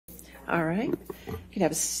All right. You can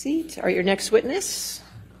have a seat. All right, your next witness.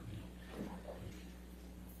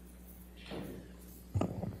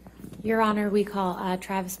 Your Honor, we call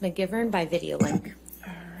Travis McGivern by video link.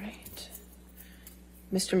 All right.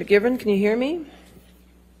 Mr. McGivern, can you hear me?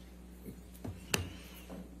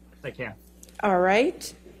 I can. All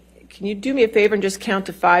right. Can you do me a favor and just count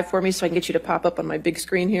to 5 for me so I can get you to pop up on my big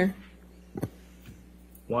screen here?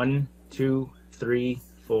 1, 2, 3,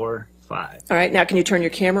 4, 5. All right. Now, can you turn your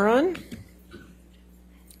camera on?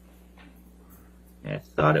 Yeah, I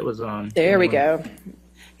thought it was on. There we go.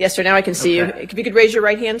 Yes, sir. Now I can see you. If you could raise your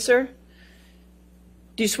right hand, sir.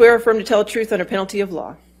 Do you swear or affirm to tell the truth under penalty of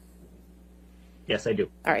law? Yes, I do.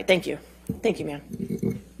 All right. Thank you. Thank you, ma'am.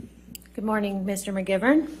 Good morning, Mr.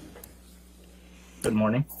 McGivern. Good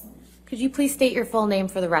morning. Could you please state your full name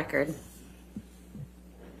for the record?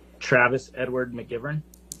 Travis Edward McGivern,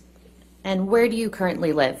 And where do you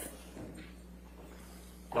currently live?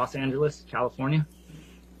 Los Angeles, California.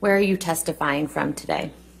 Where are you testifying from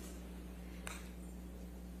today?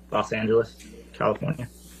 Los Angeles, California.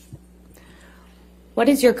 What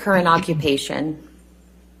is your current occupation?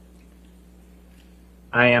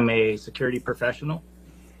 I am a security professional.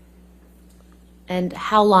 And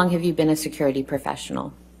how long have you been a security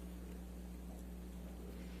professional?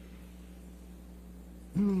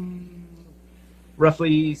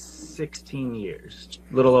 Roughly 16 years,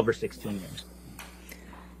 a little over 16 years.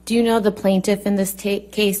 Do you know the plaintiff in this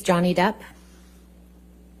case, Johnny Depp?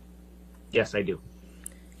 Yes, I do.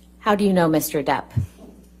 How do you know Mr. Depp?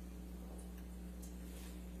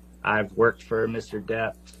 I've worked for Mr.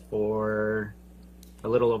 Depp for a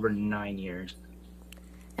little over 9 years.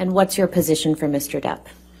 And what's your position for Mr. Depp?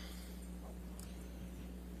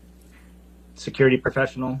 Security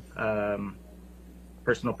professional,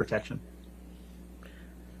 personal protection.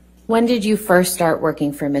 When did you first start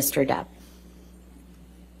working for Mr. Depp?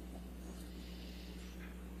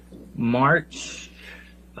 March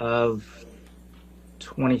of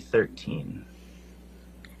 2013.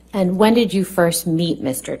 And when did you first meet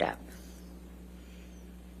Mr. Depp?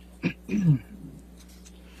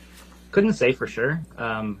 Couldn't say for sure.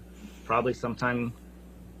 Probably sometime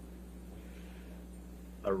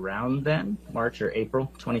around then, March or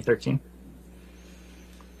April 2013.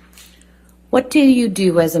 What do you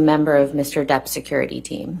do as a member of Mr. Depp's security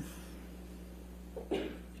team?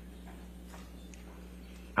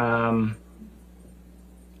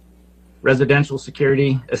 Residential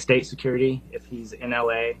security, estate security, if he's in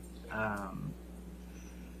LA.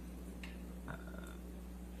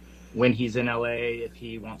 When he's in LA, if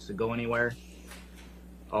he wants to go anywhere,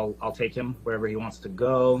 I'll take him wherever he wants to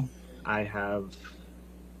go. I have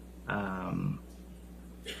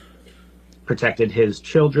protected his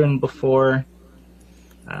children before.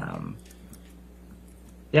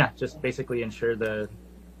 Yeah, just basically ensure the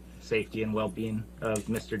safety and well-being of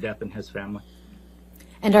Mr. Depp and his family.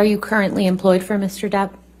 And are you currently employed for Mr.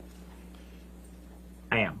 Depp?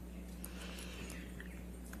 I am.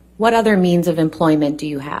 What other means of employment do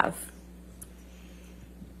you have?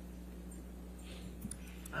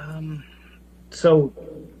 So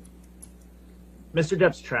Mr.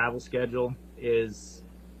 Depp's travel schedule is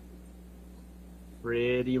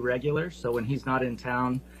pretty regular. So when he's not in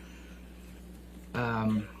town,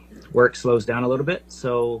 work slows down a little bit.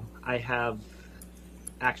 So I have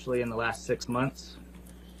actually in the last 6 months,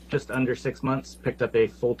 just under 6 months, picked up a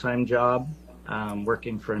full-time job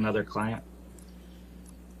working for another client.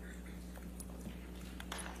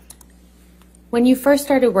 When you first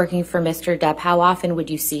started working for Mr. Depp, how often would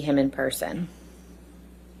you see him in person?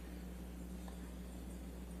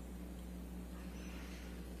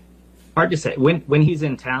 Hard to say. When he's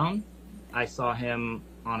in town, I saw him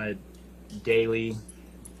on a daily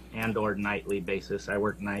and or nightly basis. I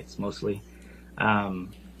work nights mostly.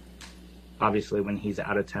 Obviously, when he's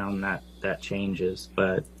out of town, that changes.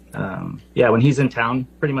 But yeah, when he's in town,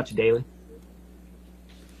 pretty much daily.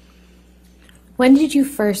 When did you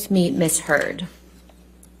first meet Miss Heard?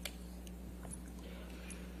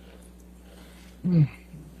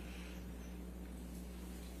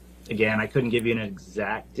 Again, I couldn't give you an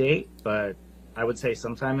exact date, but I would say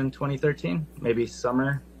sometime in 2013, maybe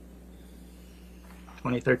summer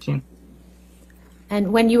 2013.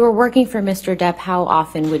 And when you were working for Mr. Depp, how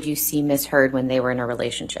often would you see Miss Heard when they were in a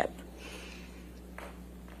relationship?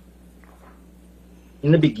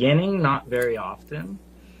 In the beginning, not very often.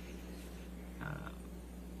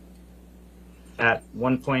 At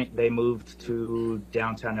one point, they moved to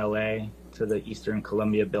downtown LA to the Eastern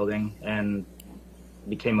Columbia building and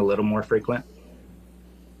became a little more frequent.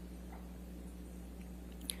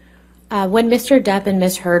 When Mr. Depp and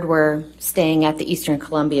Miss Heard were staying at the Eastern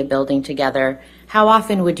Columbia building together, how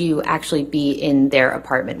often would you actually be in their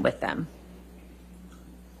apartment with them?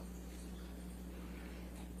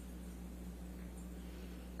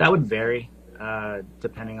 That would vary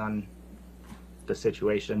depending on the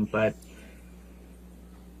situation, but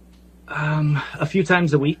a few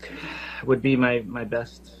times a week would be my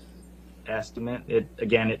best estimate. It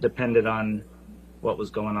depended on what was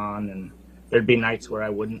going on, and there'd be nights where I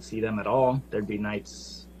wouldn't see them at all. There'd be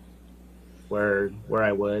nights where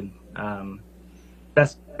I would.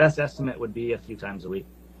 Best estimate would be a few times a week.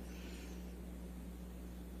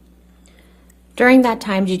 During that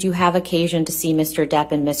time, did you have occasion to see Mr.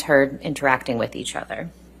 Depp and Ms. Heard interacting with each other?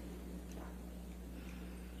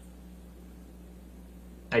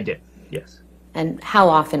 I did, yes. And how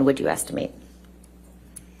often would you estimate?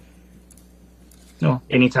 No,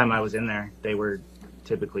 anytime I was in there, they were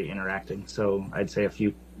typically interacting. So I'd say a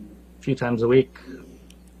few times a week,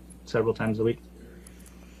 several times a week.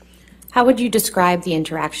 How would you describe the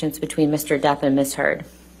interactions between Mr. Depp and Ms. Heard?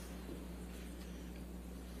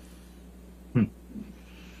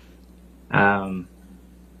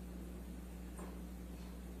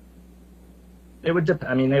 It would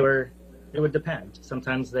it would depend.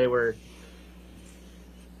 Sometimes they were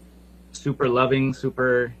super loving,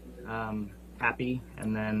 super happy,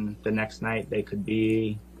 and then the next night they could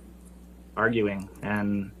be arguing.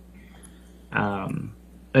 And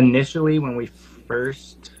initially, when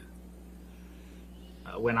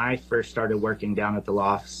I first started working down at the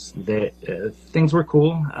lofts, things were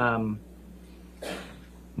cool.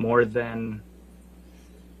 More than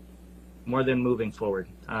moving forward,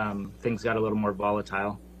 things got a little more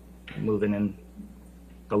volatile moving in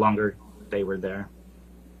the longer they were there.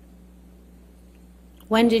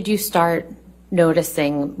 When did you start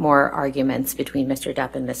noticing more arguments between Mr.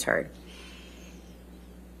 Depp and Ms. Heard?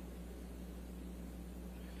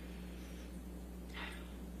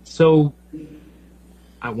 So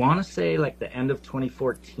I want to say like the end of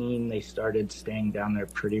 2014, they started staying down there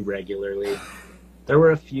pretty regularly. There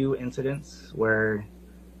were a few incidents where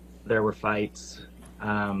there were fights,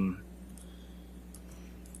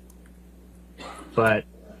 but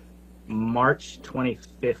March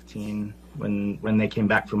 2015, when they came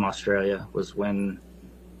back from Australia, was when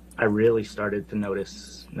I really started to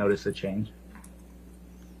notice a change.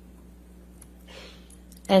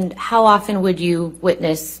 And how often would you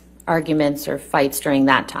witness arguments or fights during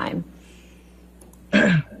that time?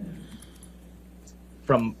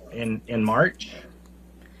 From in March?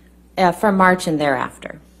 From March and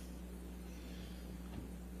thereafter.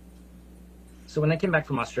 So when I came back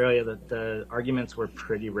from Australia, the arguments were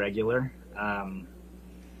pretty regular.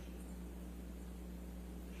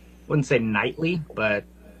 Wouldn't say nightly, but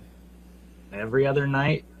every other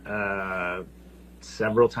night,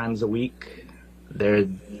 several times a week, there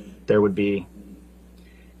would be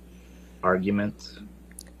arguments.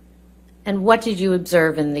 And what did you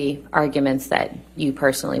observe in the arguments that you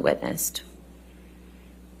personally witnessed?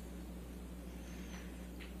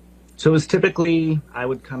 So it was typically, I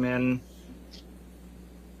would come in,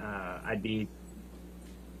 I'd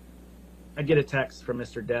get a text from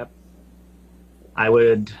Mr. Depp. I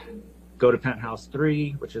would go to Penthouse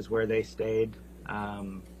 3, which is where they stayed.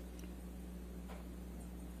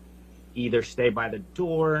 Either stay by the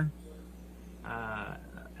door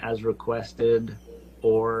as requested,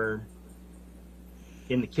 or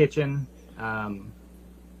in the kitchen. And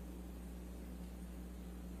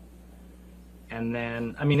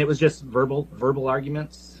then, it was just verbal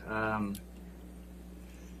arguments,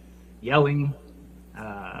 yelling.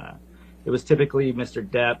 It was typically Mr.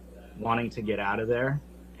 Depp wanting to get out of there.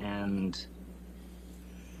 And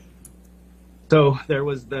so there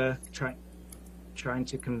was the trying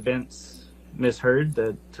to convince Ms. Heard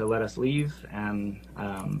to let us leave. And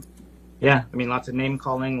lots of name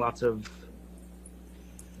calling, lots of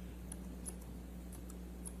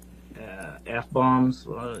F-bombs,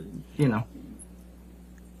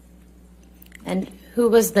 And who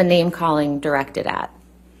was the name calling directed at?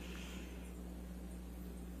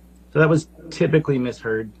 So that was typically Ms.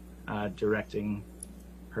 Heard directing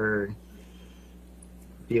her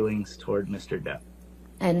feelings toward Mr. Depp.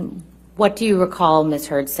 And what do you recall Ms.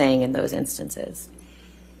 Heard saying in those instances?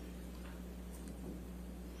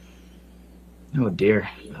 Oh dear.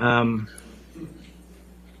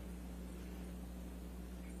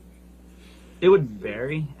 It would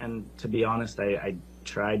vary, and to be honest, I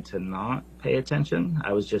tried to not pay attention.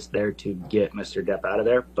 I was just there to get Mr. Depp out of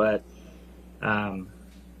there, but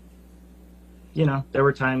there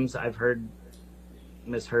were times I've heard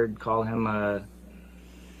Ms. Heard call him a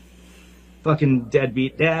fucking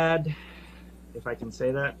deadbeat dad, if I can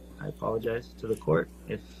say that. I apologize to the court.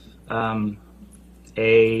 If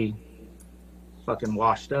a fucking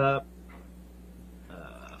washed up,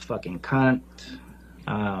 fucking cunt,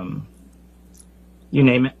 you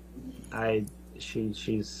name it.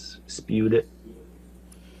 She's spewed it.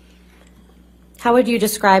 How would you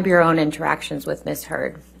describe your own interactions with Ms.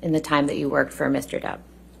 Heard in the time that you worked for Mr. Depp?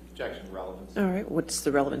 Objection, relevance. All right, what's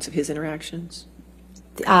the relevance of his interactions?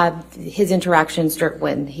 His interactions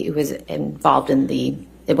when he was involved in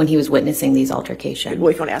when he was witnessing these altercations. Well,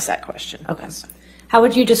 if you want to ask that question. Okay. How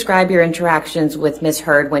would you describe your interactions with Ms.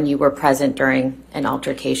 Heard when you were present during an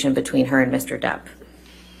altercation between her and Mr. Depp?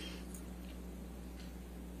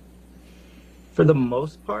 For the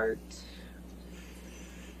most part,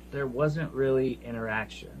 there wasn't really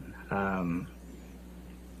interaction.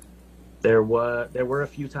 There were a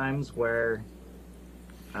few times where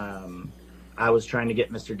I was trying to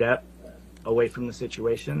get Mr. Depp away from the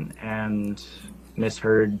situation, and Miss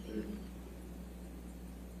Heard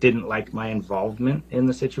didn't like my involvement in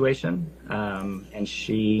the situation, and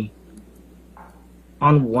she,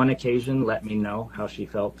 on one occasion, let me know how she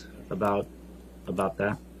felt about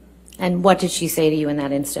that. And what did she say to you in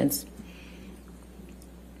that instance?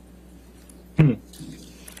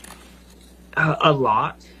 A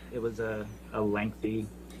lot. It was a lengthy,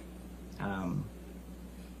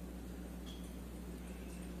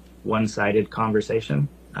 one-sided conversation.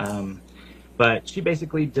 But she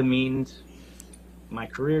basically demeaned my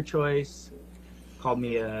career choice, called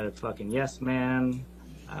me a fucking yes man.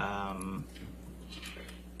 And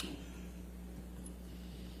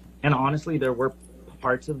honestly, there were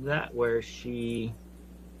parts of that where she,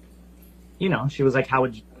 she was like, how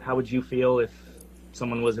would you feel if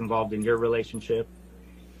someone was involved in your relationship?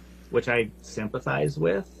 Which I sympathize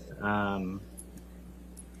with.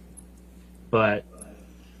 But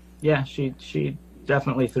yeah, she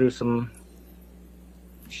definitely threw some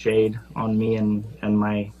shade on me and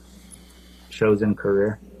my chosen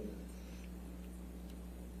career.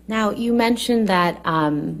 Now, you mentioned that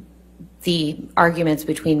the arguments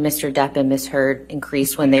between Mr. Depp and Ms. Heard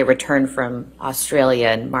increased when they returned from Australia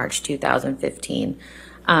in March 2015.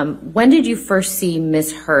 When did you first see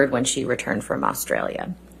Ms. Heard when she returned from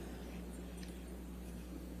Australia?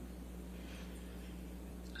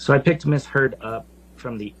 So I picked Ms. Heard up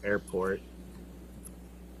from the airport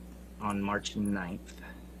on March 9th.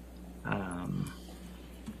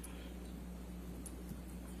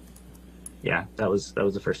 Yeah, that was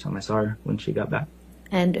the first time I saw her when she got back.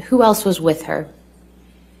 And who else was with her?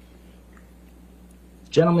 A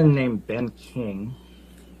gentleman named Ben King,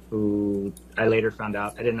 who I later found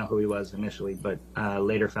out, I didn't know who he was initially, but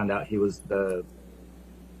later found out he was the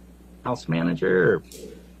house manager or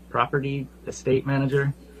property estate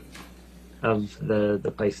manager of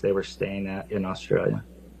the place they were staying at in Australia.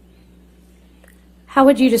 How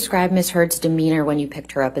would you describe Ms. Heard's demeanor when you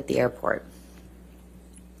picked her up at the airport?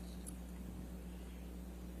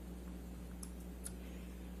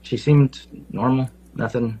 She seemed normal,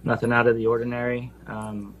 nothing out of the ordinary.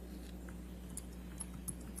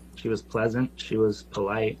 She was pleasant. She was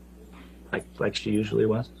polite, like she usually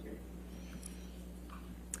was.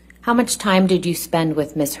 How much time did you spend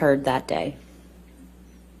with Ms. Heard that day?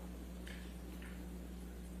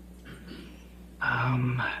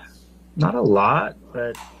 Not a lot,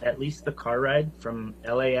 but at least the car ride from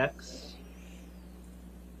LAX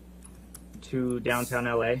to downtown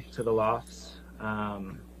LA to the lofts.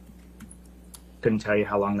 Couldn't tell you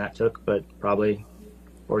how long that took, but probably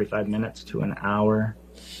 45 minutes to an hour.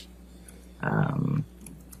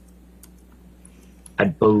 I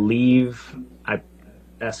believe I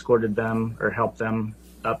escorted them or helped them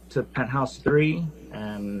up to Penthouse 3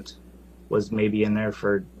 and was maybe in there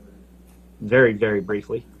for very, very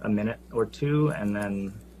briefly, a minute or two, and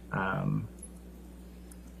then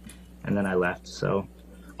I left. So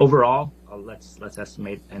overall, let's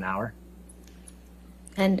estimate an hour.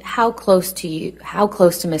 And how close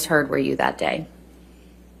to Ms. Heard were you that day?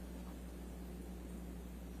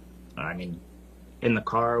 I mean, in the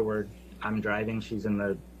car where I'm driving, she's in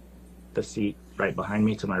the seat right behind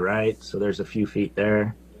me to my right, so there's a few feet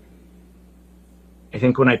there. I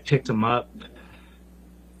think when I picked him up,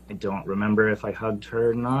 I don't remember if I hugged her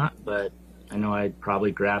or not, but I know I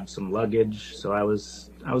probably grabbed some luggage, so I was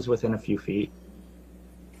within a few feet.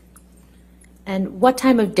 And what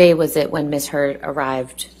time of day was it when Ms. Heard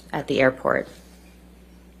arrived at the airport?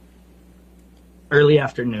 Early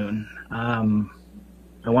afternoon.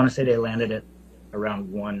 I want to say they landed at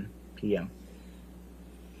around 1 p.m.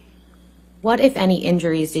 What, if any,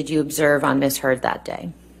 injuries did you observe on Ms. Heard that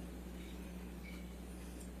day?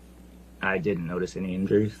 I didn't notice any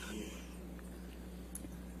injuries.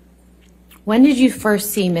 When did you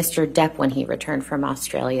first see Mr. Depp when he returned from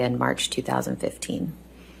Australia in March 2015?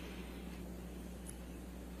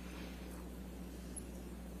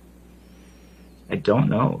 I don't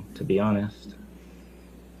know, to be honest.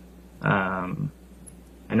 I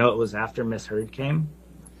know it was after Miss Heard came,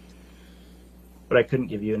 but I couldn't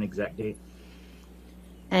give you an exact date.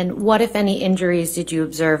 And what, if any, injuries did you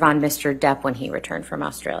observe on Mr. Depp when he returned from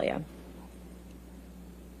Australia?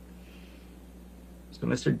 So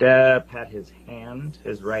Mr. Depp had his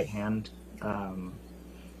right hand,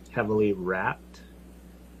 heavily wrapped.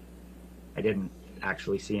 I didn't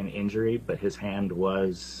actually see an injury, but his hand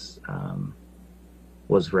was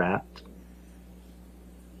wrapped.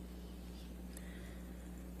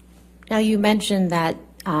 Now, you mentioned that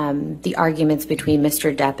the arguments between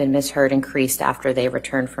Mr. Depp and Ms. Heard increased after they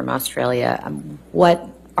returned from Australia. What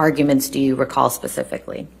arguments do you recall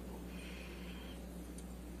specifically?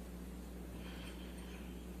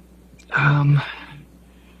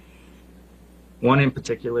 One in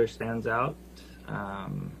particular stands out.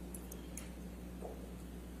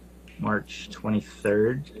 March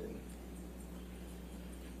 23rd,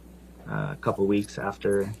 a couple weeks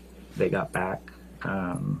after they got back.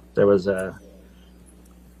 There was an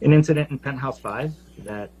incident in Penthouse 5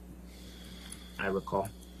 that I recall.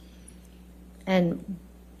 And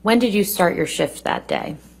when did you start your shift that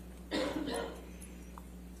day?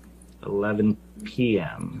 11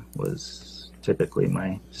 p.m. was typically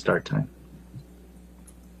my start time.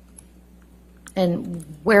 And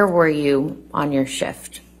where were you on your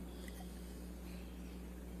shift?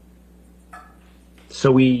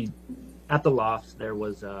 So at the lofts, there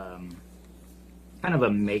was kind of a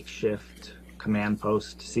makeshift command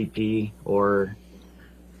post, CP, or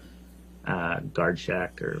guard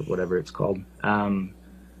shack, or whatever it's called,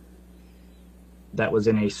 that was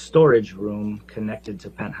in a storage room connected to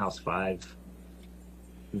Penthouse 5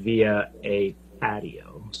 via a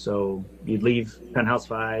patio. So you'd leave Penthouse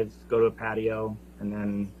 5, go to a patio, and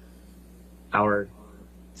then our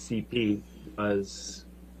CP was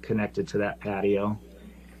connected to that patio.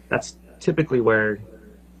 That's typically where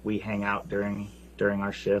we hang out during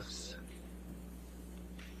our shifts.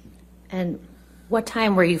 And what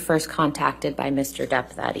time were you first contacted by Mr.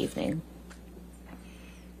 Depp that evening?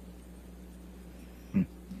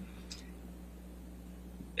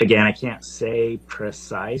 Again, I can't say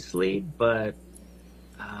precisely, but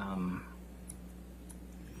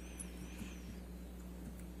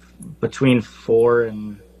between 4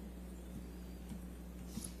 and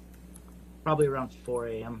probably around 4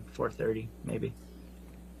 a.m., 4:30 maybe.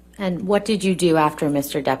 And what did you do after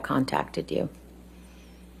Mr. Depp contacted you?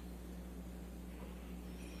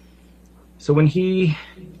 So when he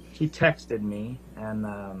texted me, and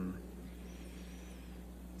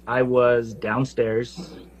I was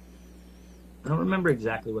downstairs. I don't remember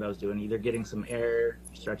exactly what I was doing, either getting some air,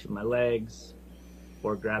 stretching my legs,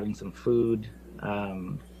 or grabbing some food.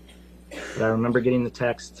 But I remember getting the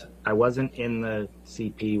text. I wasn't in the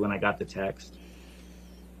CP when I got the text.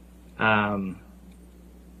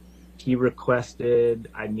 He requested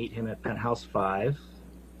I meet him at Penthouse 5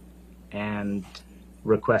 and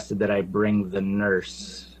requested that I bring the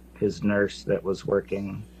nurse, his nurse that was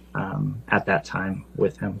working at that time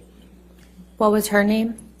with him. What was her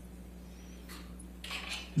name?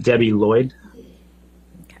 Debbie Lloyd.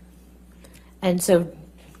 Okay. And so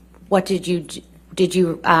what did you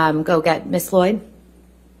go get Miss Lloyd?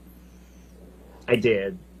 I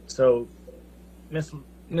did. So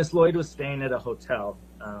Miss Lloyd was staying at a hotel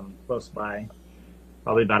close by,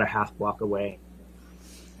 probably about a half block away.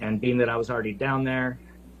 And being that I was already down there,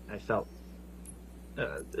 I felt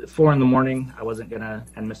 4 a.m, I wasn't gonna,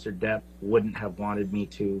 and Mr. Depp wouldn't have wanted me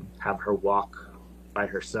to have her walk by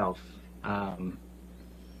herself.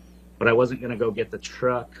 But I wasn't gonna go get the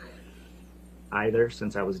truck either,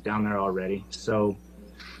 since I was down there already. So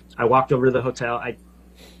I walked over to the hotel. I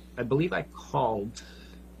believe I called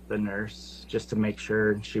the nurse just to make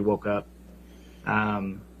sure she woke up.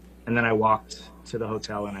 And then I walked to the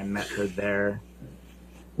hotel and I met her there.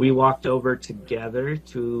 We walked over together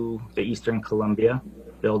to the Eastern Columbia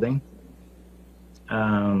building.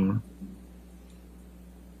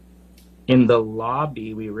 In the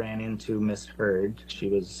lobby, we ran into Miss Heard. She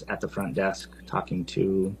was at the front desk talking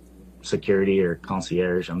to security or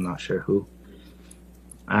concierge, I'm not sure who.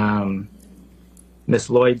 Miss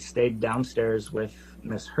Lloyd stayed downstairs with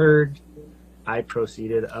Miss Heard. I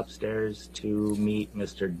proceeded upstairs to meet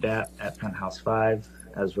Mr. Depp at Penthouse 5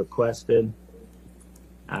 as requested.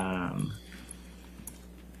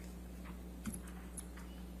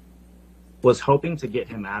 Was hoping to get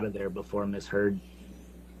him out of there before Miss Heard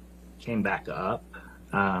came back up,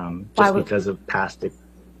 just because of past.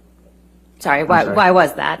 Sorry, why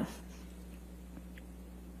was that?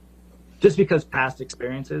 Just because past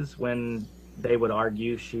experiences, when they would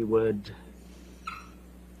argue, she would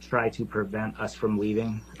try to prevent us from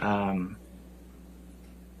leaving.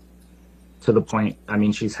 To the point, I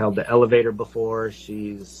mean, she's held the elevator before.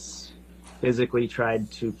 She's physically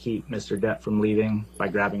tried to keep Mr. Depp from leaving by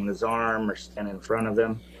grabbing his arm or standing in front of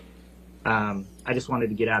him. I just wanted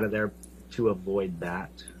to get out of there to avoid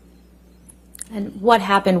that. And what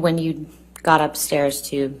happened when you got upstairs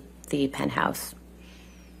to the penthouse?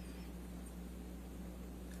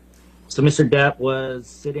 So Mr. Depp was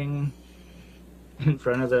sitting in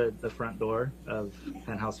front of the front door of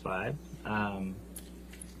Penthouse 5.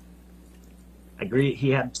 He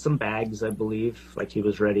had some bags, I believe, like he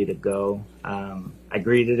was ready to go. I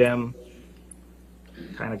greeted him,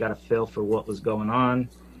 kind of got a feel for what was going on,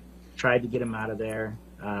 tried to get him out of there.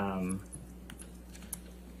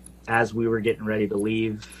 As we were getting ready to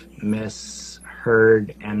leave, Miss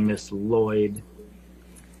Heard and Miss Lloyd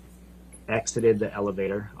exited the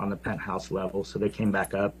elevator on the penthouse level, so they came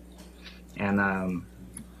back up, and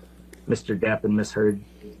Mr. Depp and Miss Heard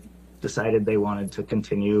decided they wanted to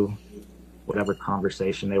continue whatever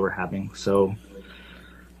conversation they were having. So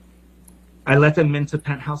I let them into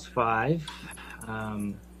Penthouse 5.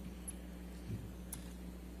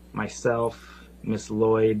 Myself, Miss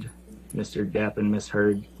Lloyd, Mr. Depp, and Miss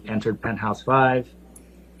Heard entered Penthouse 5.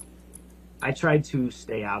 I tried to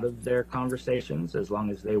stay out of their conversations as long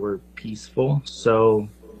as they were peaceful. So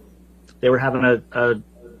they were having a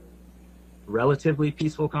relatively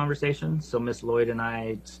peaceful conversation. So Miss Lloyd and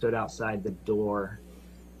I stood outside the door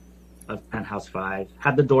of Penthouse 5,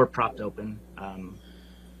 had the door propped open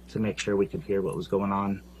to make sure we could hear what was going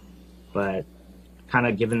on, but kind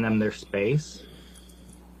of giving them their space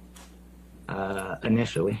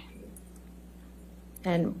initially.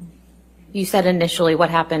 And you said initially, what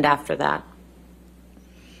happened after that?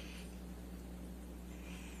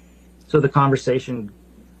 So the conversation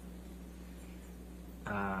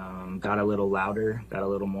got a little louder, got a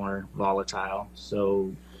little more volatile.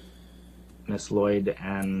 So Miss Lloyd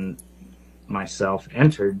and myself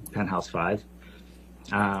entered Penthouse 5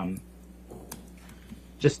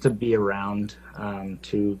 just to be around,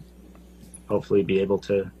 to hopefully be able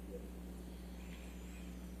to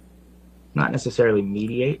not necessarily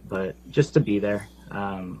mediate, but just to be there.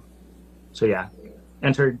 So yeah,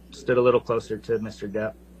 entered, stood a little closer to Mr.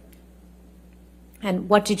 Depp. And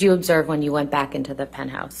what did you observe when you went back into the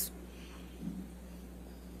penthouse?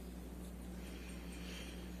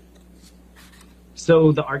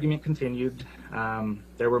 So the argument continued.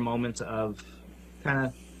 There were moments of kind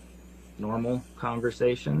of normal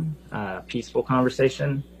conversation, peaceful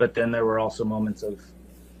conversation, but then there were also moments of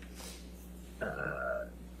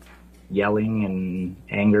yelling and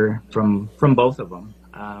anger from both of them.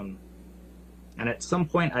 And at some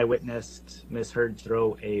point I witnessed Miss Heard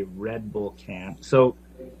throw a Red Bull can. So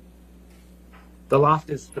the loft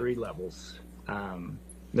is 3 levels.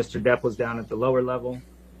 Mr. Depp was down at the lower level,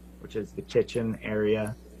 which is the kitchen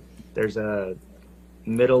area. There's a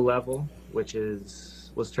middle level, which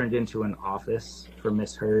was turned into an office for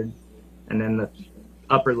Miss Heard. And then the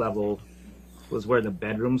upper level was where the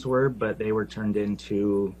bedrooms were, but they were turned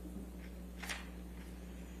into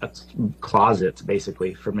closets,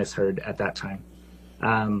 basically, for Miss Heard at that time.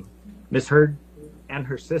 Miss Heard and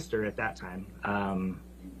her sister at that time,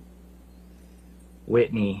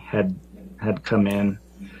 Whitney, had come in.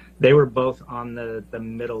 They were both on the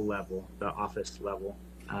middle level, the office level.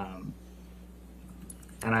 And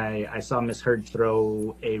I saw Miss Heard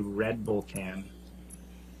throw a Red Bull can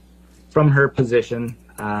from her position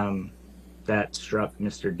that struck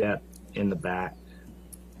Mr. Depp in the back.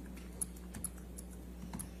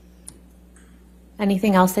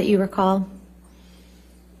 Anything else that you recall?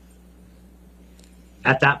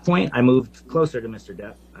 At that point, I moved closer to Mr.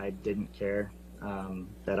 Depp. I didn't care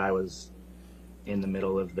that I was in the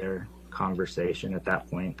middle of their conversation at that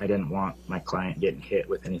point. I didn't want my client getting hit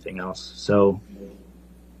with anything else. So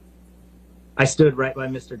I stood right by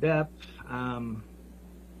Mr. Depp.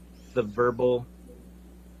 The verbal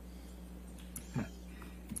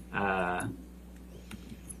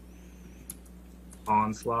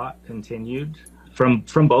onslaught continued from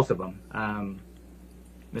both of them.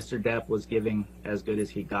 Mr. Depp was giving as good as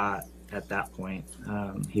he got at that point.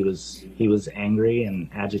 He was angry and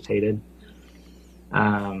agitated.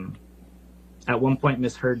 At one point,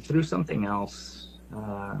 Miss Heard threw something else,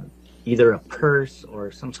 either a purse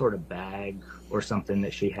or some sort of bag or something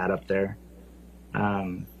that she had up there.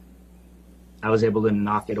 I was able to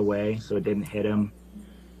knock it away so it didn't hit him.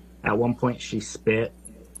 At one point, she spit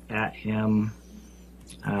at him.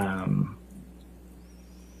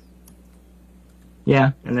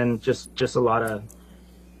 Yeah, and then just a lot of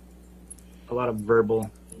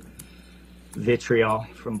verbal vitriol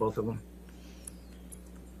from both of them.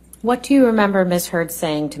 What do you remember Ms. Heard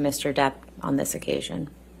saying to Mr. Depp on this occasion?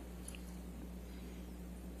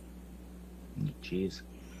 Jeez.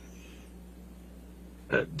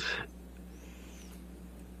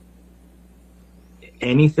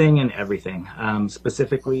 Anything and everything.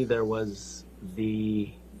 Specifically, there was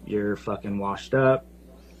the "you're fucking washed up,"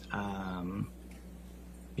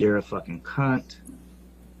 "you're a fucking cunt,"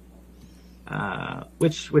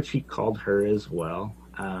 which he called her as well.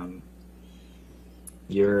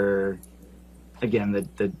 You're, again,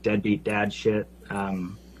 the deadbeat dad shit.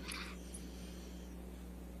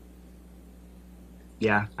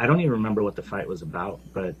 Yeah, I don't even remember what the fight was about,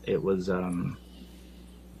 but it was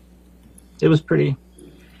pretty.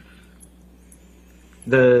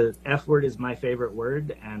 The F word is my favorite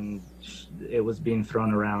word, and it was being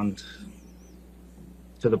thrown around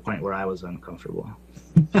to the point where I was uncomfortable.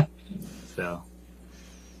 So.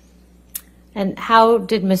 And how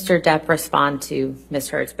did Mr. Depp respond to Ms.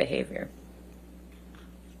 Heard's behavior?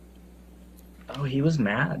 Oh, he was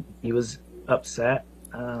mad. He was upset,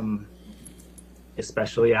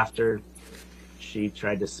 especially after she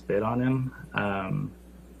tried to spit on him.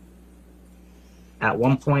 At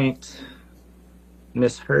one point,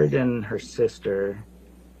 Miss Heard and her sister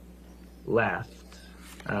left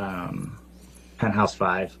Penthouse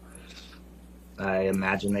 5. I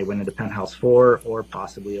imagine they went into Penthouse 4 or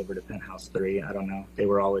possibly over to Penthouse 3. I don't know. They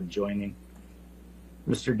were all adjoining.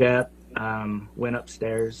 Mr. Depp went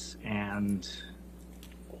upstairs and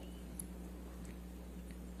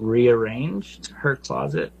rearranged her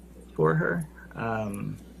closet for her.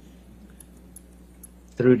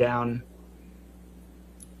 Threw down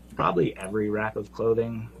probably every rack of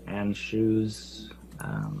clothing and shoes.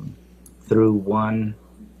 Threw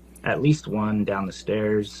at least one down the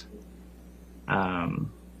stairs.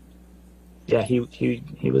 Yeah, he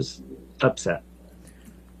was upset.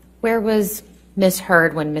 Where was Ms.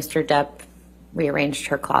 Heard when Mr. Depp rearranged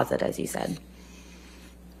her closet, as you said?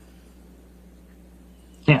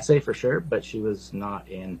 Can't say for sure, but she was not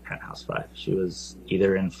in Penthouse 5. She was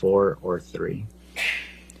either in 4 or 3.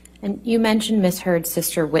 And you mentioned Ms. Heard's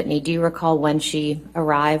sister, Whitney. Do you recall when she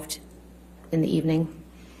arrived in the evening?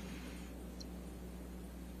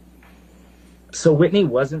 So Whitney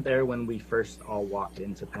wasn't there when we first all walked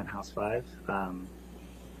into Penthouse 5.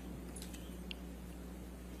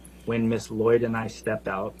 When Miss Lloyd and I stepped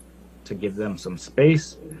out to give them some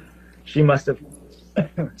space, she must have,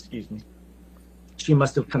 excuse me, she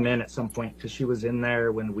must have come in at some point because she was in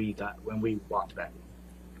there when we walked back.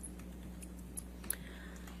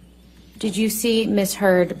 Did you see Ms.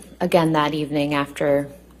 Heard again that evening after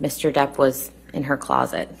Mr. Depp was in her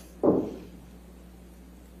closet?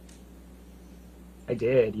 I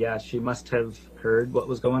did, yeah. She must have heard what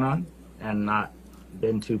was going on and not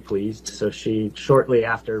been too pleased. So she shortly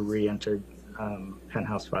after re-entered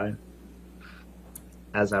Penthouse 5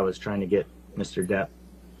 as I was trying to get Mr. Depp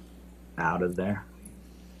out of there.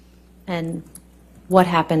 And what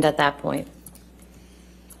happened at that point?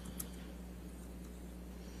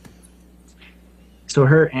 So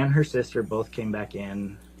her and her sister both came back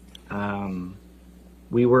in.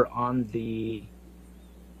 We were on the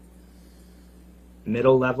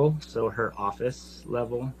middle level, so her office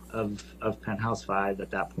level of Penthouse 5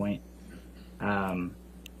 at that point.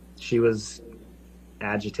 She was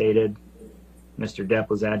agitated. Mr. Depp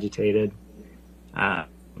was agitated.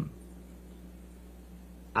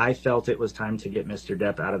 I felt it was time to get Mr.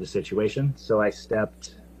 Depp out of the situation, so I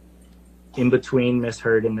stepped in between Miss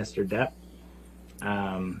Heard and Mr. Depp,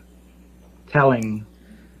 telling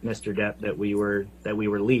Mr. Depp that we were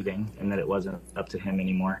leaving and that it wasn't up to him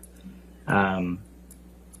anymore.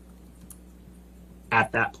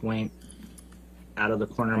 At that point, out of the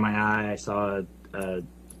corner of my eye, I saw a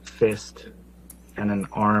fist and an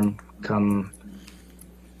arm come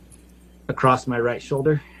across my right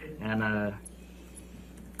shoulder, and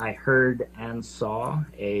I heard and saw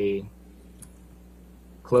a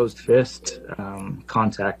closed fist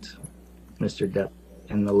contact Mr. Depp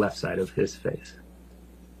in the left side of his face.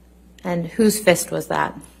 And whose fist was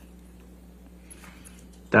that?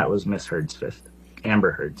 That was Miss Heard's fist,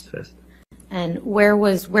 Amber Heard's fist. And where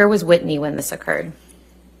was Whitney when this occurred?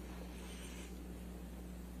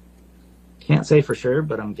 Can't say for sure,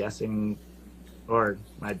 but I'm guessing, or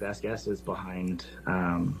my best guess is behind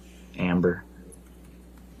Amber.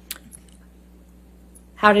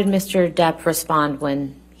 How did Mr. Depp respond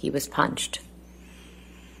when he was punched?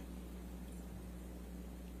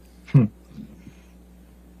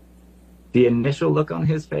 The initial look on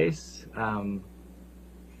his face kind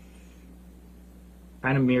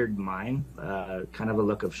of mirrored mine, kind of a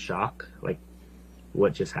look of shock, like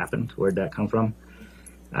what just happened, where'd that come from?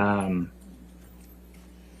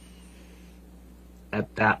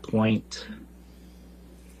 at that point,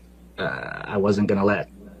 I wasn't going to let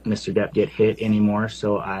Mr. Depp get hit anymore,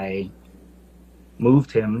 so I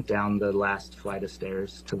moved him down the last flight of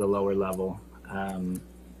stairs to the lower level,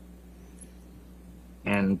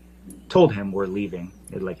 and told him we're leaving.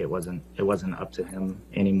 It wasn't up to him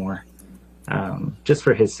anymore, just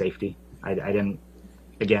for his safety. I didn't.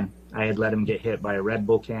 Again, I had let him get hit by a Red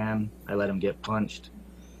Bull can. I let him get punched.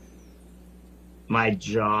 My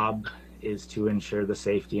job is to ensure the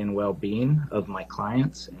safety and well-being of my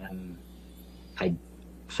clients, and I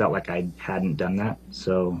felt like I hadn't done that.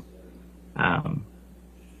 So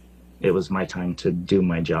it was my time to do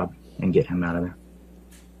my job and get him out of there.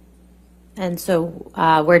 And so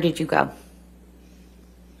where did you go?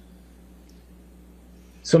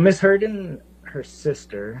 So Miss Heard and her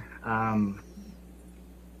sister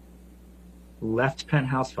left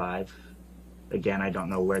Penthouse 5. Again, I don't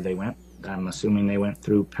know where they went. I'm assuming they went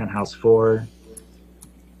through Penthouse 4.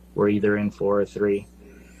 We're either in 4 or 3.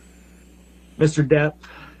 Mr. Depp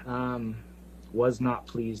was not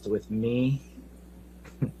pleased with me,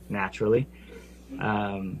 naturally.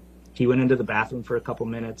 He went into the bathroom for a couple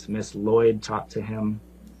minutes. Miss Lloyd talked to him.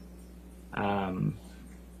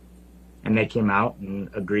 And they came out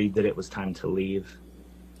and agreed that it was time to leave.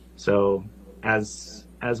 So as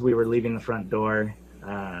we were leaving the front door,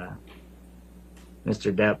 Mr.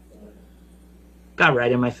 Depp got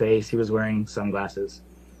right in my face. He was wearing sunglasses,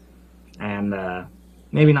 and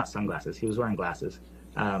maybe not sunglasses. He was wearing glasses.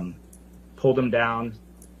 Pulled him down,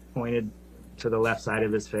 pointed to the left side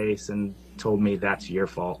of his face, and told me, "That's your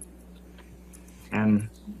fault." And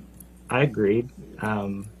I agreed.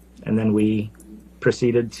 And then we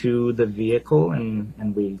proceeded to the vehicle,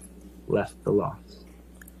 and we left the loft.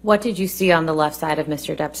 What did you see on the left side of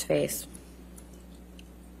Mr. Depp's face?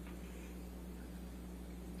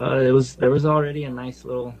 There was already a nice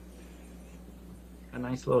little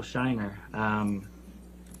shiner.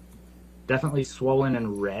 Definitely swollen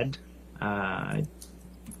and red. It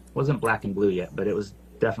wasn't black and blue yet, but it was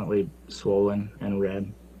definitely swollen and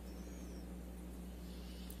red.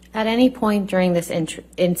 At any point during this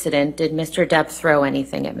incident, did Mr. Depp throw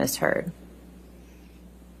anything at Miss Heard?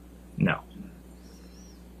 No.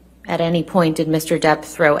 At any point, did Mr. Depp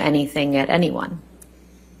throw anything at anyone?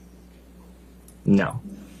 No.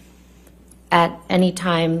 At any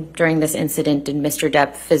time during this incident, did Mr.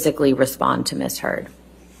 Depp physically respond to Miss Heard?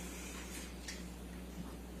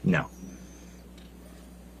 No.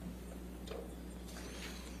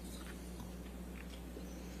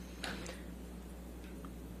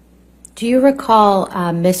 Do you recall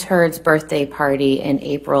Miss Heard's birthday party in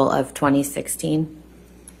April of 2016?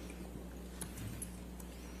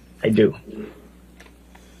 I do.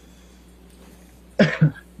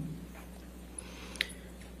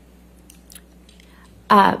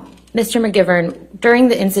 Mr. McGivern, during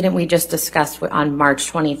the incident we just discussed on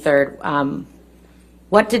March 23rd,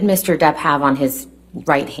 what did Mr. Depp have on his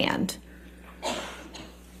right hand?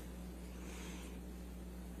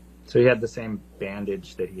 So he had the same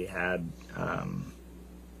bandage that he had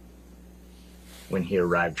when he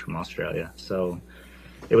arrived from Australia. So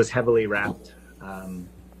it was heavily wrapped.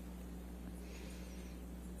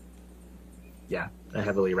 Yeah, a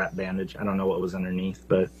heavily wrapped bandage. I don't know what was underneath,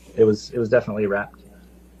 but it was definitely wrapped.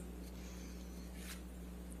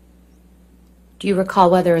 Do you recall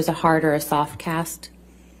whether it was a hard or a soft cast?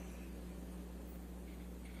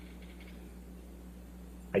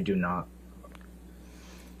 I do not.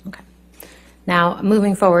 Okay. Now,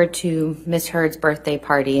 moving forward to Miss Heard's birthday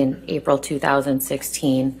party in April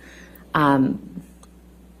 2016, were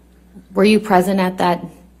you present at that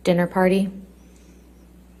dinner party?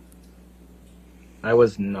 I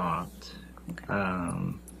was not.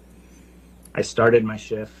 Okay. I started my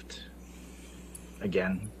shift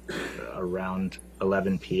again around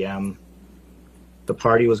 11 p.m. The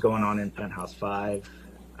party was going on in Penthouse 5.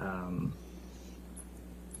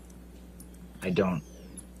 I don't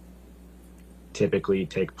typically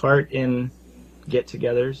take part in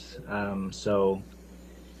get-togethers, so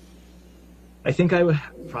I think I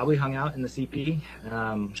probably hung out in the CP.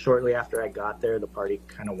 Shortly after I got there, the party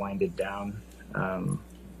kind of winded down.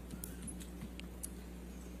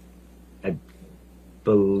 I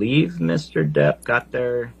believe Mr. Depp got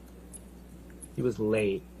there. He was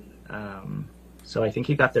late, so I think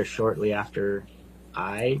he got there shortly after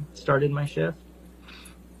I started my shift.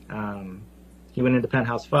 He went into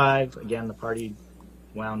Penthouse 5. Again, the party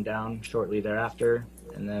wound down shortly thereafter.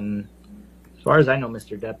 And then, as far as I know,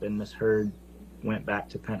 Mr. Depp and Miss Heard went back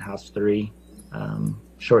to Penthouse 3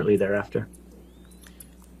 shortly thereafter.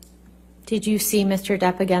 Did you see Mr.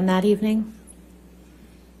 Depp again that evening?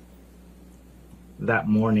 That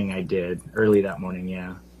morning I did, early that morning,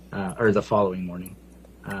 yeah, or the following morning.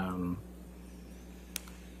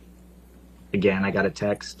 Again, I got a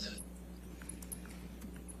text.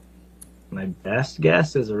 My best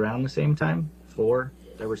guess is around the same time, 4.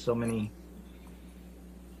 There were so many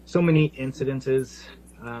incidences.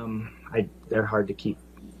 They're hard to keep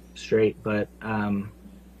straight, but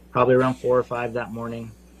probably around 4 or 5 that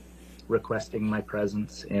morning, requesting my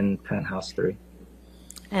presence in penthouse 3.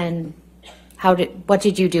 And what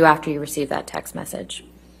did you do after you received that text message?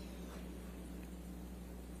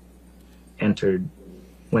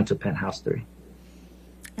 Went to penthouse 3.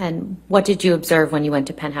 And what did you observe when you went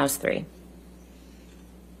to penthouse 3?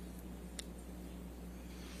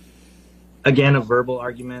 Again, a verbal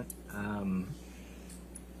argument.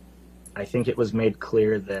 I think it was made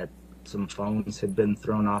clear that some phones had been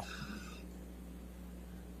thrown out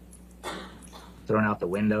the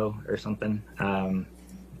window or something,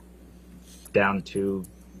 down to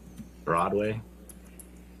Broadway.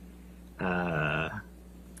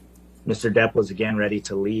 Mr. Depp was again ready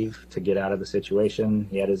to leave, to get out of the situation.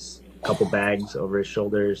 He had his couple bags over his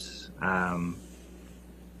shoulders.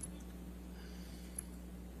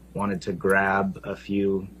 Wanted to grab a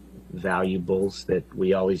few valuables that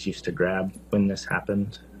we always used to grab when this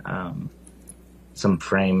happened. Some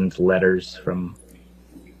framed letters from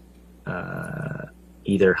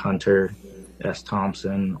either Hunter S.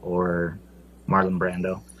 Thompson or Marlon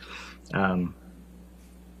Brando.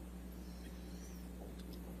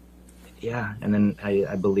 Yeah, and then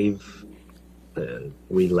I believe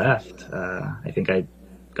we left. I think I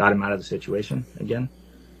got him out of the situation again.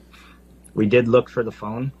 We did look for the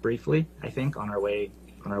phone briefly, I think, on our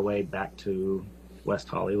way back to West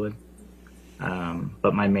Hollywood.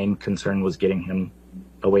 But my main concern was getting him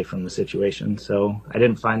away from the situation, so I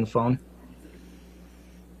didn't find the phone.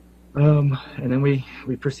 And then we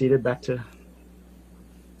proceeded back to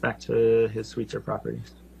his suites or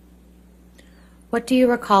properties. What do you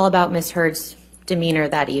recall about Ms. Heard's demeanor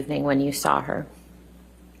that evening when you saw her?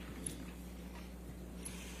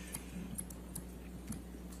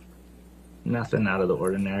 Nothing out of the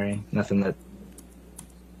ordinary. Nothing that.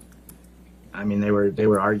 I mean, they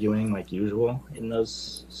were arguing like usual in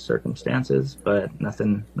those circumstances, but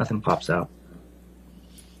nothing pops out.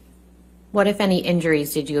 What, if any,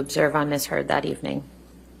 injuries did you observe on Ms. Heard that evening?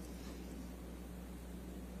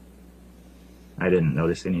 I didn't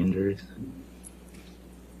notice any injuries.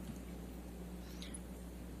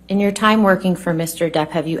 In your time working for Mr. Depp,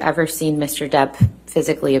 have you ever seen Mr. Depp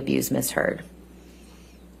physically abuse Ms. Heard?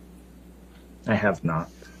 I have not.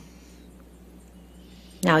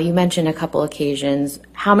 Now, you mentioned a couple occasions.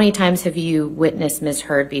 How many times have you witnessed Ms.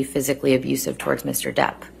 Heard be physically abusive towards Mr.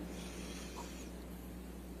 Depp?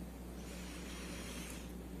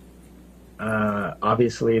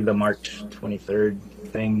 Obviously, the March 23rd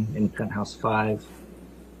thing in Penthouse 5.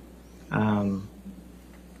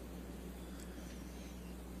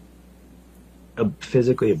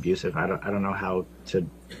 Physically abusive. I don't know how to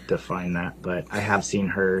define that, but I have seen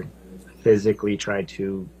her physically try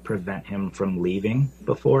to prevent him from leaving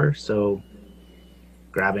before. So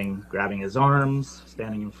grabbing his arms,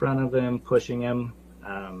 standing in front of him, pushing him.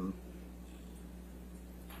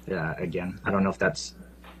 Yeah, again, I don't know if that's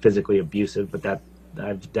physically abusive, but that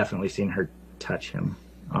I've definitely seen her touch him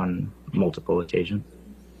on multiple occasions.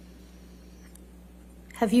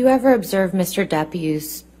 Have you ever observed Mr. Depp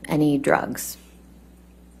use any drugs?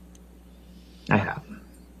 I have.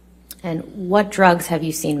 And what drugs have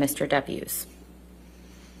you seen Mr. Depp use?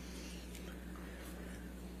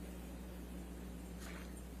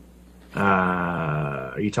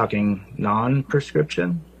 Are you talking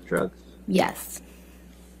non-prescription drugs? Yes.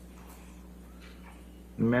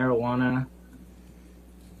 Marijuana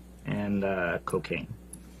and cocaine.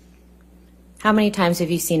 How many times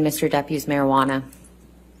have you seen Mr. Depp use marijuana?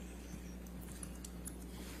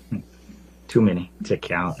 Too many to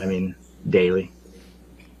count. I mean, daily.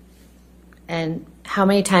 And how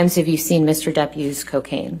many times have you seen Mr. Depp use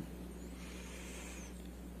cocaine?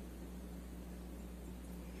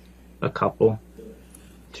 A couple.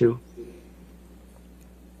 2.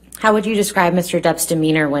 How would you describe Mr. Depp's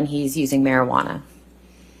demeanor when he's using marijuana?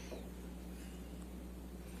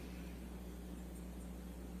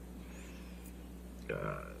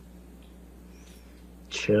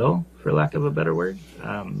 Chill, for lack of a better word.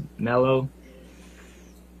 Mellow.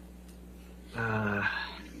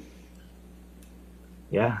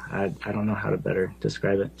 Yeah, I don't know how to better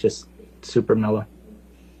describe it. Just super mellow.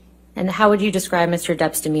 And how would you describe Mr.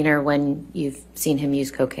 Depp's demeanor when you've seen him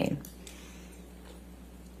use cocaine?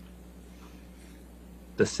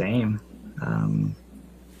 The same.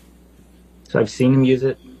 So I've seen him use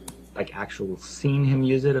it. like actual seen him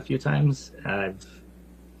use it a few times.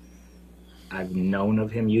 I've known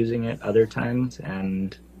of him using it other times,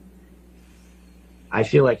 and I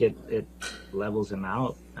feel like it levels him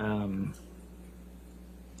out.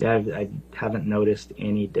 Yeah, I haven't noticed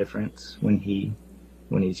any difference when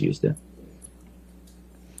he's used it.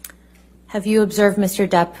 Have you observed Mr.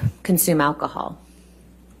 Depp consume alcohol?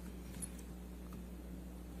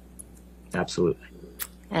 Absolutely.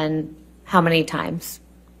 And how many times?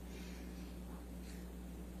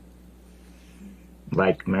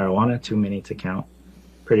 Like marijuana, too many to count.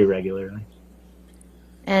 Pretty regularly.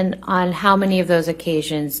 And on how many of those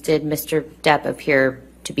occasions did Mr. Depp appear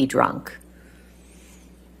to be drunk?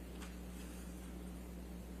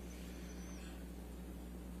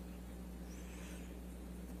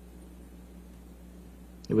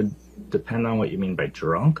 It would depend on what you mean by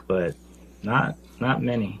drunk, but not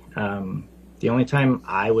many. The only time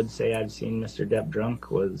I would say I've seen Mr. Depp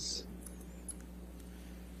drunk was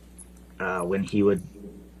when he would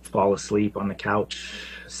fall asleep on the couch,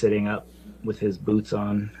 sitting up with his boots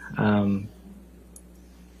on.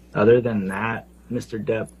 Other than that, Mr.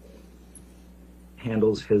 Depp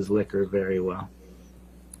handles his liquor very well.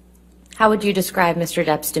 How would you describe Mr.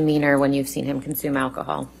 Depp's demeanor when you've seen him consume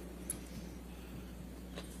alcohol?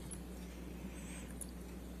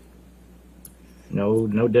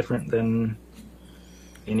 No different than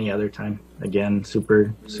any other time. Again,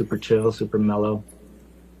 super chill, super mellow.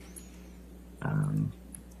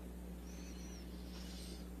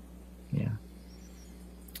 Yeah.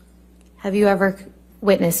 Have you ever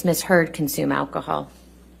witnessed Ms. Heard consume alcohol?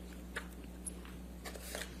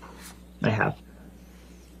 I have.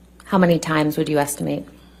 How many times would you estimate?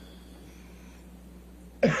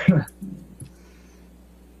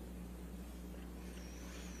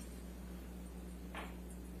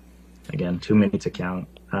 Again, too many to count.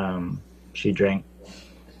 She drank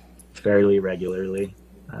fairly regularly.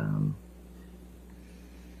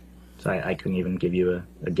 So I couldn't even give you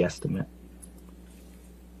a guesstimate.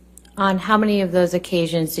 On how many of those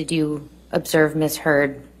occasions did you observe Ms.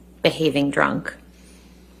 Heard behaving drunk?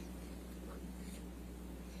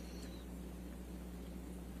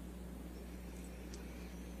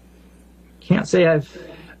 Can't say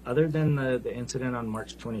other than the incident on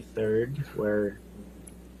March 23rd, where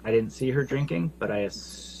I didn't see her drinking, but I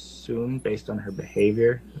assumed based on her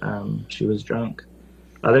behavior, she was drunk.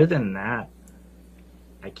 Other than that,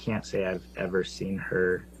 I can't say I've ever seen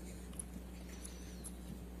her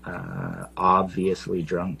obviously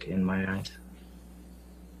drunk in my eyes.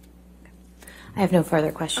 I have no further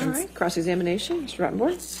All questions. right, cross-examination, Mr.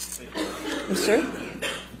 Rottenborn. Yes, sir.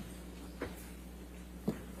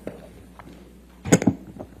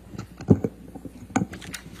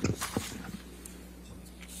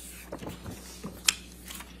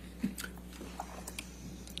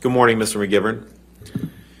 Good morning, Mr. McGivern.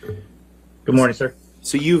 Good morning, sir.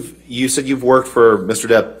 So you said you've worked for Mr.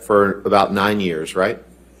 Depp for about 9 years, right?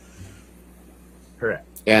 Correct.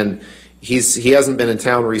 And he hasn't been in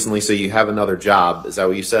town recently, so you have another job. Is that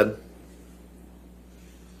what you said?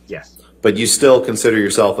 Yes. But you still consider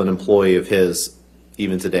yourself an employee of his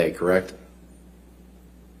even today, correct?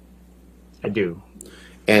 I do.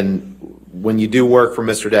 And when you do work for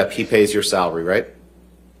Mr. Depp, he pays your salary, right?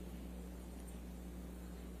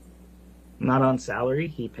 Not on salary.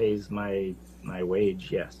 He pays my wage,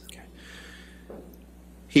 yes.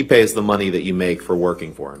 He pays the money that you make for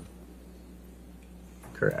working for him.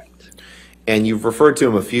 Correct. And you've referred to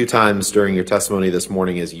him a few times during your testimony this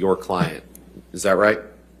morning as your client. Is that right?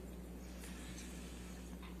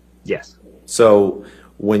 Yes. So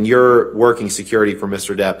when you're working security for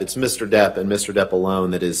Mr. Depp, it's Mr. Depp and Mr. Depp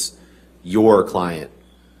alone that is your client,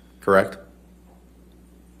 correct?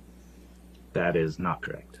 That is not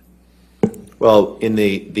correct. Well, in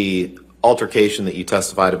the altercation that you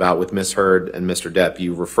testified about with Ms. Heard and Mr. Depp,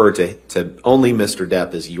 you referred to only Mr.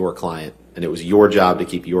 Depp as your client, and it was your job to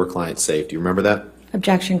keep your client safe. Do you remember that?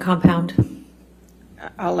 Objection, compound.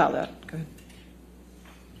 I'll allow that. Go ahead.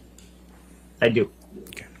 I do.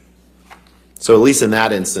 Okay. So at least in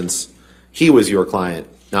that instance, he was your client,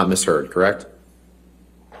 not Ms. Heard, correct?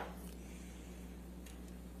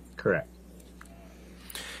 Correct.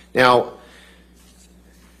 Now,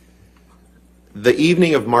 the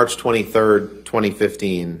evening of March 23rd,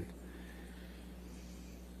 2015,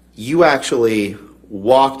 you actually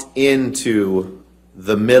walked into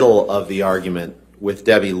the middle of the argument with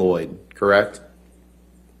Debbie Lloyd, correct?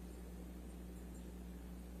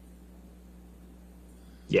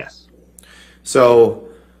 Yes. So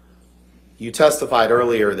you testified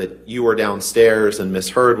earlier that you were downstairs and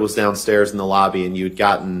Ms. Heard was downstairs in the lobby and you had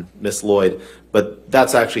gotten Ms. Lloyd, but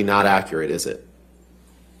that's actually not accurate, is it?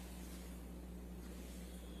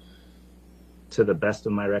 To the best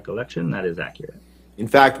of my recollection, that is accurate. In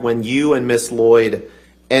fact, when you and Miss Lloyd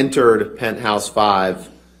entered Penthouse 5,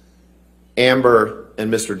 Amber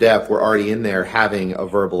and Mr. Depp were already in there having a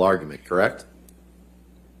verbal argument, correct?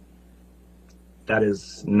 That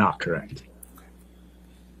is not correct.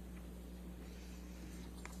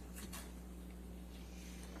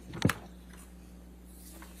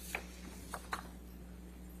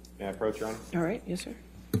 May I approach, Your Honor? All right, yes, sir.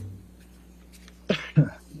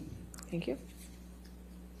 Thank you.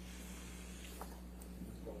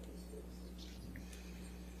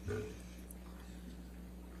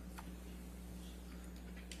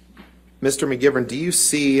 Mr. McGivern, do you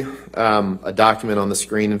see a document on the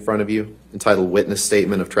screen in front of you entitled Witness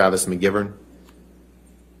Statement of Travis McGivern?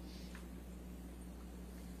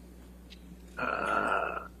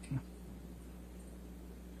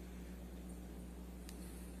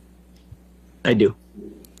 I do.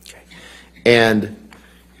 Okay. And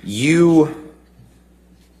you,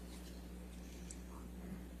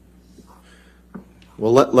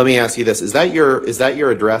 well, let me ask you this. Is that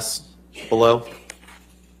your address below?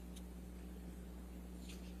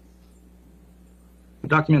 The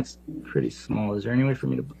document's pretty small. Is there any way for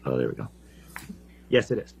me to, oh, there we go.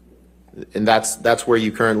 Yes, it is. And that's where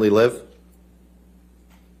you currently live?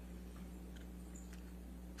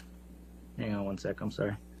 Hang on one sec, I'm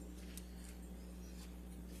sorry.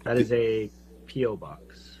 That is a P.O.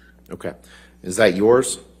 box. Okay. Is that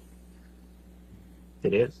yours?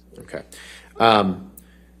 It is. Okay.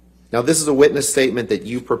 Now, this is a witness statement that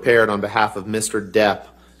you prepared on behalf of Mr. Depp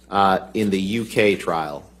in the UK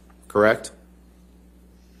trial, correct?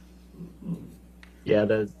 Yeah,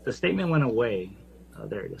 the statement went away. Oh,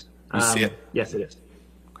 there it is. You see it? Yes, it is.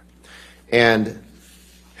 And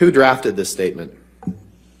who drafted this statement?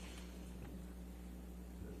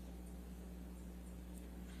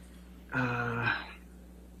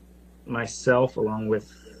 Myself, along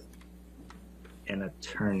with an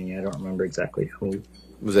attorney. I don't remember exactly who.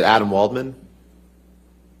 Was it Adam Waldman?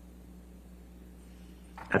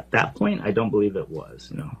 At that point, I don't believe it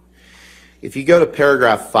was, no. If you go to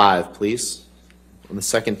paragraph 5, please, on the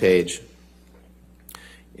second page,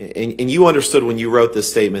 and you understood when you wrote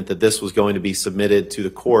this statement that this was going to be submitted to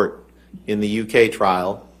the court in the UK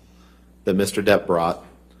trial that Mr. Depp brought,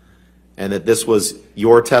 and that this was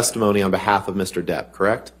your testimony on behalf of Mr. Depp,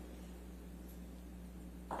 correct?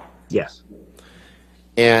 Yes.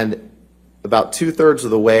 And about 2/3 of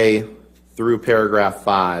the way through paragraph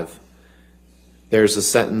 5, there's a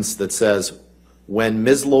sentence that says, when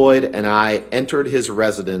Ms. Lloyd and I entered his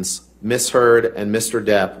residence, Miss Heard and Mr.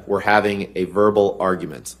 Depp were having a verbal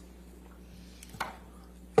argument.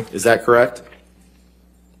 Is that correct?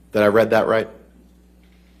 Did I read that right?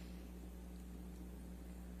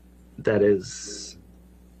 That is,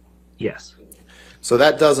 yes. So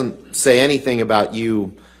that doesn't say anything about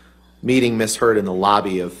you meeting Miss Heard in the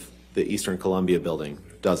lobby of the Eastern Columbia building,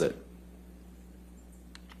 does it?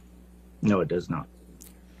 No, it does not.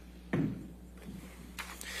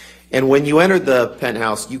 And when you entered the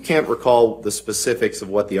penthouse, you can't recall the specifics of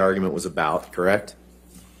what the argument was about, correct?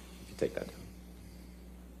 You can take that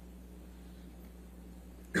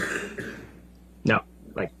down. No,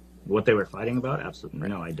 like what they were fighting about? Absolutely.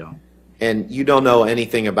 No, I don't. And you don't know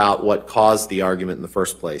anything about what caused the argument in the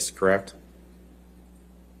first place, correct?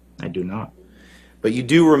 I do not. But you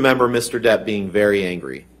do remember Mr. Depp being very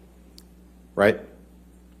angry, right?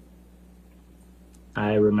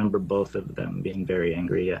 I remember both of them being very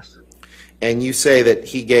angry, yes. And you say that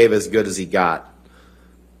he gave as good as he got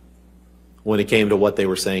when it came to what they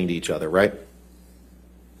were saying to each other, right?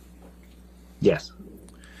 Yes.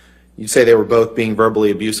 You say they were both being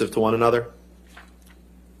verbally abusive to one another?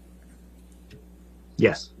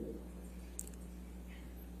 Yes.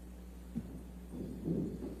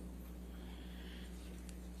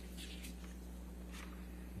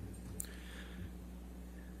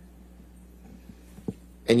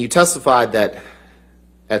 And you testified that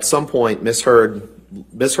at some point Miss Heard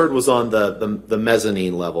was on the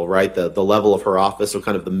mezzanine level, right? The level of her office, so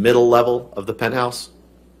kind of the middle level of the penthouse?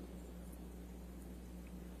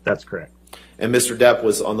 That's correct. And Mr. Depp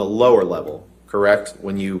was on the lower level, correct,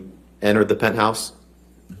 when you entered the penthouse?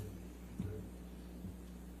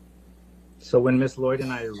 So when Miss Lloyd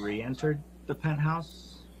and I re-entered the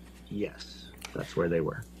penthouse, yes, that's where they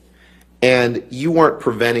were. And you weren't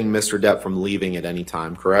preventing Mr. Depp from leaving at any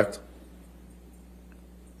time, correct?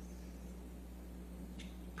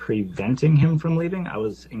 Preventing him from leaving? I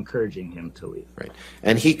was encouraging him to leave. Right.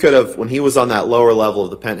 And he could have, when he was on that lower level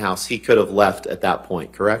of the penthouse, he could have left at that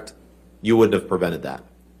point, correct? You wouldn't have prevented that.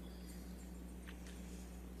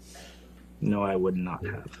 No, I would not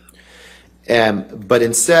have. But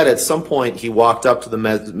instead, at some point, he walked up to the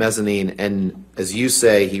mezzanine and, as you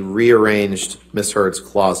say, he rearranged Miss Heard's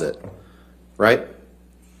closet, right?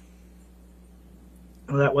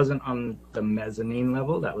 Well, that wasn't on the mezzanine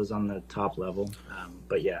level. That was on the top level.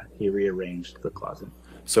 But yeah, he rearranged the closet.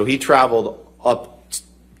 So he traveled up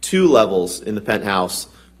 2 levels in the penthouse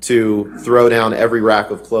to throw down every rack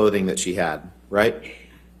of clothing that she had, right?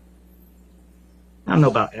 I don't know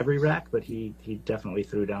about every rack, but he definitely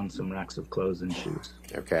threw down some racks of clothes and shoes.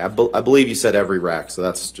 Okay, I believe you said every rack, so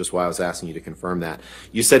that's just why I was asking you to confirm that.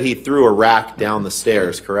 You said he threw a rack down the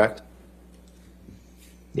stairs, correct?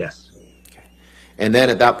 Yes. Okay. And then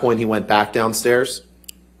at that point, he went back downstairs?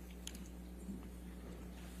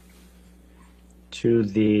 To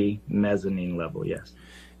the mezzanine level, yes.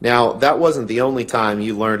 Now, that wasn't the only time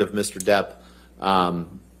you learned of Mr. Depp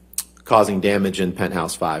causing damage in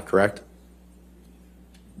Penthouse 5, correct?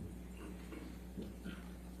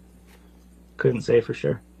 Couldn't say for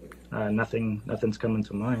sure. Nothing's coming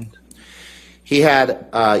to mind. He had,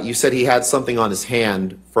 you said he had something on his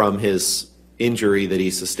hand from his injury that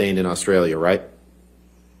he sustained in Australia, right?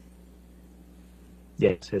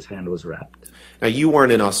 Yes, his hand was wrapped. Now, you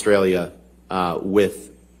weren't in Australia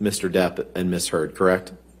with Mr. Depp and Miss Heard,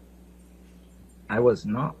 correct? I was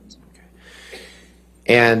not.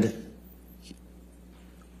 And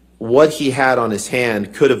what he had on his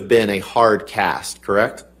hand could have been a hard cast,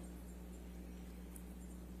 correct?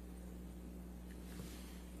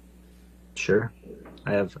 Sure.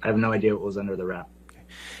 I have no idea what was under the wrap.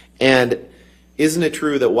 And isn't it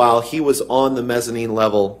true that while he was on the mezzanine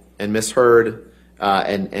level and Miss Heard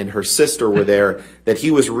and her sister were there, that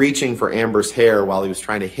he was reaching for Amber's hair while he was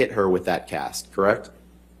trying to hit her with that cast, correct?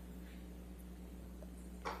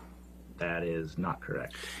 That is not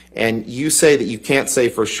correct. And you say that you can't say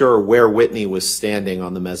for sure where Whitney was standing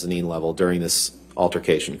on the mezzanine level during this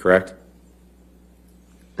altercation, correct?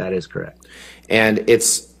 That is correct. And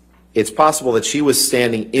it's possible that she was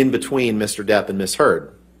standing in between Mr. Depp and Miss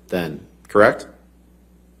Heard then, correct?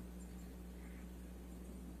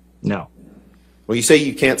 No. Well, you say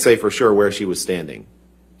you can't say for sure where she was standing.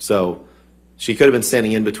 So she could have been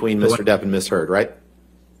standing in between Mr. Depp and Miss Heard, right?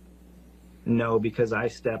 No, because I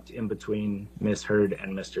stepped in between Miss Heard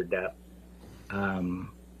and Mr. Depp.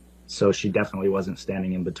 So she definitely wasn't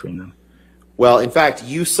standing in between them. Well, in fact,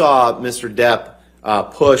 you saw Mr.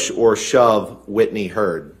 Depp push or shove Whitney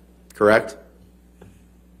Heard, correct?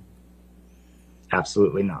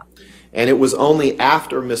 Absolutely not. And it was only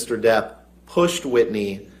after Mr. Depp pushed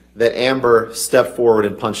Whitney that Amber stepped forward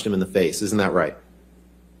and punched him in the face. Isn't that right?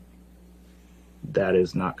 That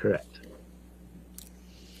is not correct.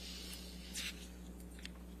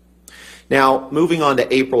 Now, moving on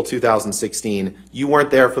to April 2016, you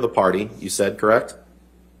weren't there for the party, you said, correct?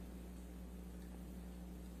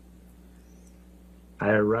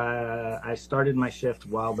 I started my shift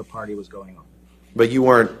while the party was going on. But you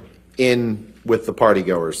weren't in with the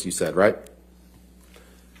partygoers, you said, right?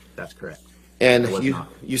 That's correct. And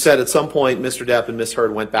you said at some point Mr. Depp and Miss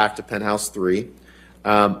Heard went back to Penthouse 3,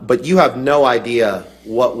 but you have no idea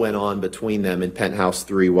what went on between them in Penthouse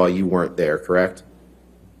 3 while you weren't there, correct?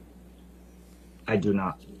 I do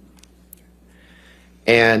not.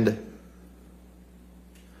 And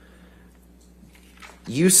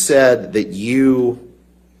you said that you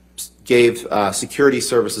gave security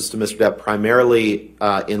services to Mr. Depp primarily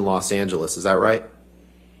in Los Angeles. Is that right?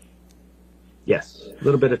 Yes. A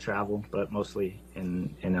little bit of travel, but mostly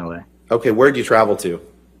in LA. Okay, where did you travel to?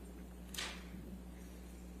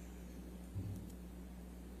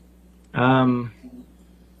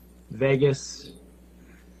 Vegas,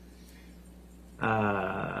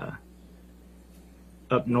 up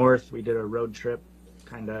north, we did a road trip,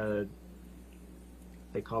 kind of,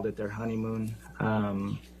 they called it their honeymoon.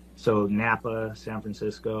 So Napa, San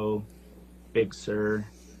Francisco, Big Sur,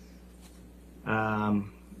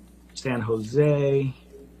 San Jose.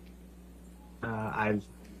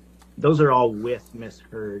 Those are all with Miss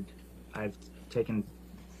Heard. I've taken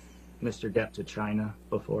Mr. Depp to China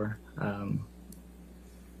before.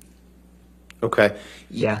 Okay.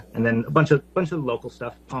 Yeah, and then a bunch of local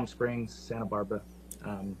stuff, Palm Springs, Santa Barbara,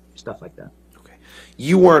 stuff like that. Okay.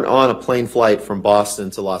 You weren't on a plane flight from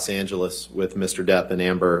Boston to Los Angeles with Mr. Depp and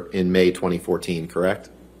Amber in May 2014,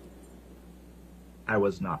 correct? I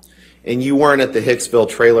was not. And you weren't at the Hicksville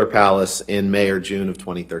Trailer Palace in May or June of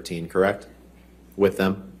 2013, correct? With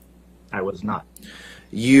them? I was not.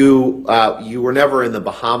 You were never in the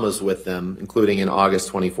Bahamas with them, including in August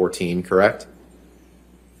 2014, correct?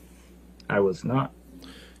 I was not.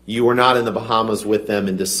 You were not in the Bahamas with them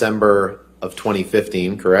in December of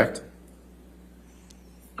 2015, correct?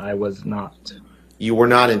 I was not. You were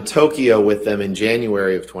not in Tokyo with them in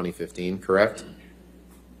January of 2015, correct?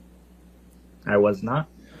 I was not.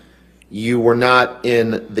 You were not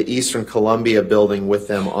in the Eastern Columbia building with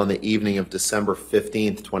them on the evening of December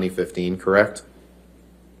 15th, 2015, correct?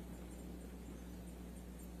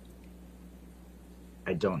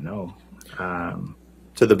 I don't know.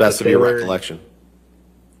 To the best If of your they were- recollection.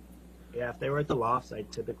 Yeah, if they were at the lofts, I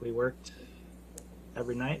typically worked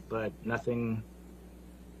every night, but nothing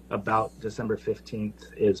about December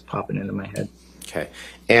 15th is popping into my head. Okay.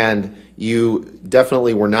 And you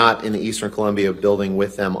definitely were not in the Eastern Columbia building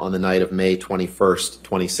with them on the night of May 21st,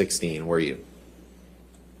 2016, were you?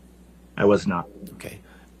 I was not. Okay.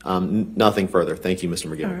 Nothing further. Thank you,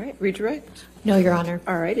 Mr. McGivern. All right, redirect. No, Your Honor.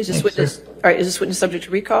 All right, is this Thanks, witness, all right, is this witness subject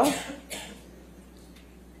to recall?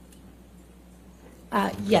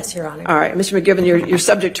 Yes, Your Honor. All right, Mr. McGivern, you're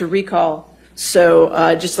subject to recall. So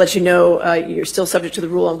just to let you know, you're still subject to the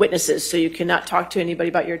rule on witnesses, so you cannot talk to anybody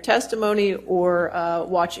about your testimony or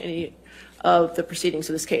watch any of the proceedings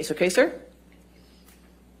of this case. Okay, sir?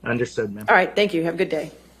 Understood, ma'am. All right, thank you. Have a good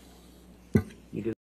day.